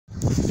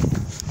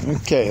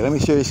Okay, let me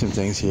show you some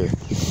things here.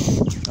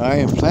 I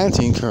am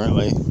planting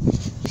currently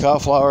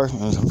cauliflower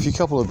and a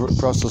couple of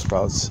Brussels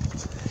sprouts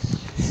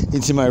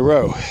into my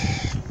row.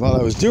 While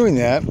I was doing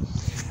that,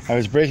 I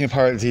was breaking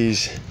apart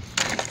these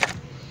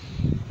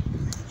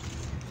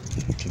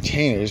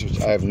containers, which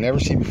I've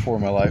never seen before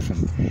in my life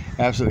and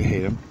absolutely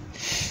hate them.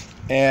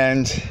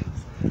 And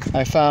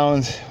I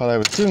found, while I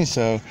was doing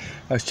so,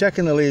 I was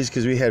checking the leaves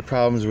because we had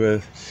problems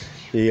with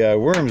the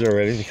worms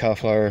already, the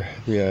cauliflower,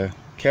 the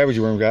cabbage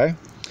worm guy.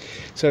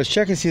 So I was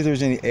checking to see if there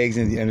was any eggs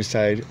in the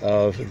underside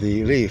of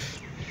the leaf.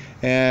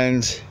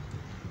 And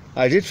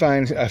I did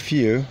find a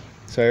few,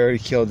 so I already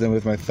killed them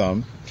with my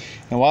thumb.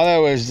 And while I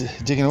was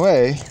digging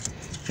away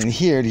in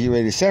here to get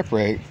ready to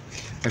separate,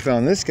 I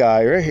found this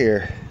guy right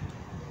here,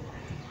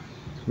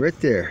 right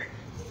there,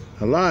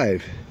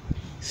 alive,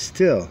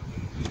 still,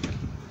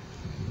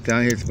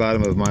 down here at the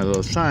bottom of my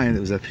little sign that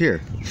was up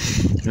here.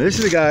 Now this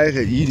is the guy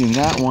that you do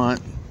not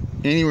want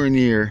anywhere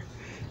near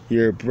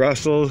your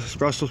Brussels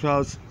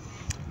sprouts,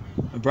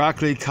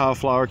 broccoli,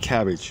 cauliflower,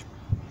 cabbage.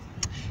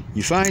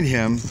 You find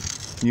him,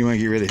 you want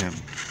to get rid of him.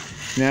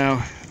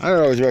 Now, I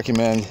would always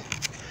recommend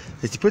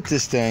that you put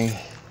this thing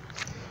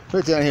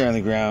right down here on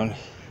the ground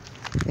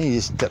and you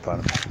just step on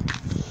him.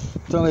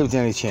 Don't leave it to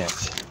any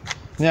chance.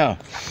 Now,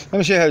 let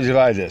me show you how to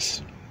divide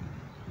this.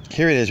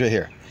 Here it is right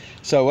here.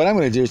 So what I'm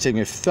going to do is take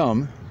my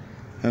thumb and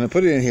I'm going to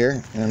put it in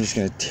here and I'm just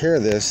going to tear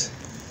this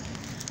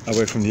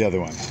away from the other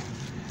one.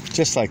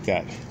 Just like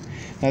that.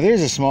 Now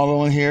there's a smaller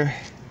one here.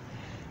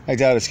 I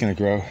doubt it's going to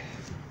grow.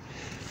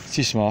 It's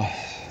too small.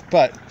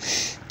 But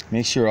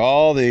make sure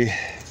all the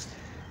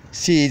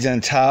seeds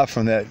on top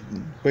from that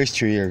waste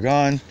tree are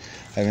gone.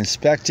 I've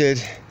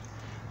inspected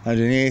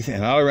underneath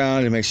and all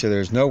around to make sure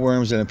there's no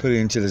worms, and I put it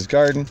into this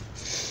garden.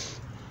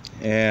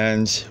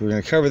 And we're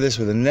going to cover this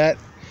with a net,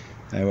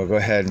 and we'll go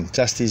ahead and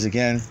dust these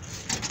again.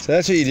 So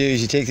that's what you do,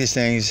 is you take these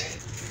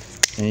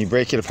things and you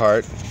break it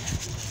apart,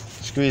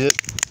 squeeze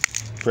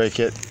it, break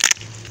it,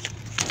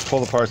 pull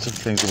the parts of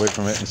things away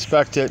from it,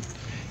 inspect it,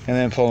 and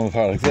then pull them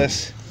apart like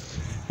this,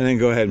 and then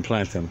go ahead and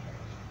plant them.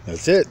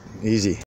 That's it. Easy.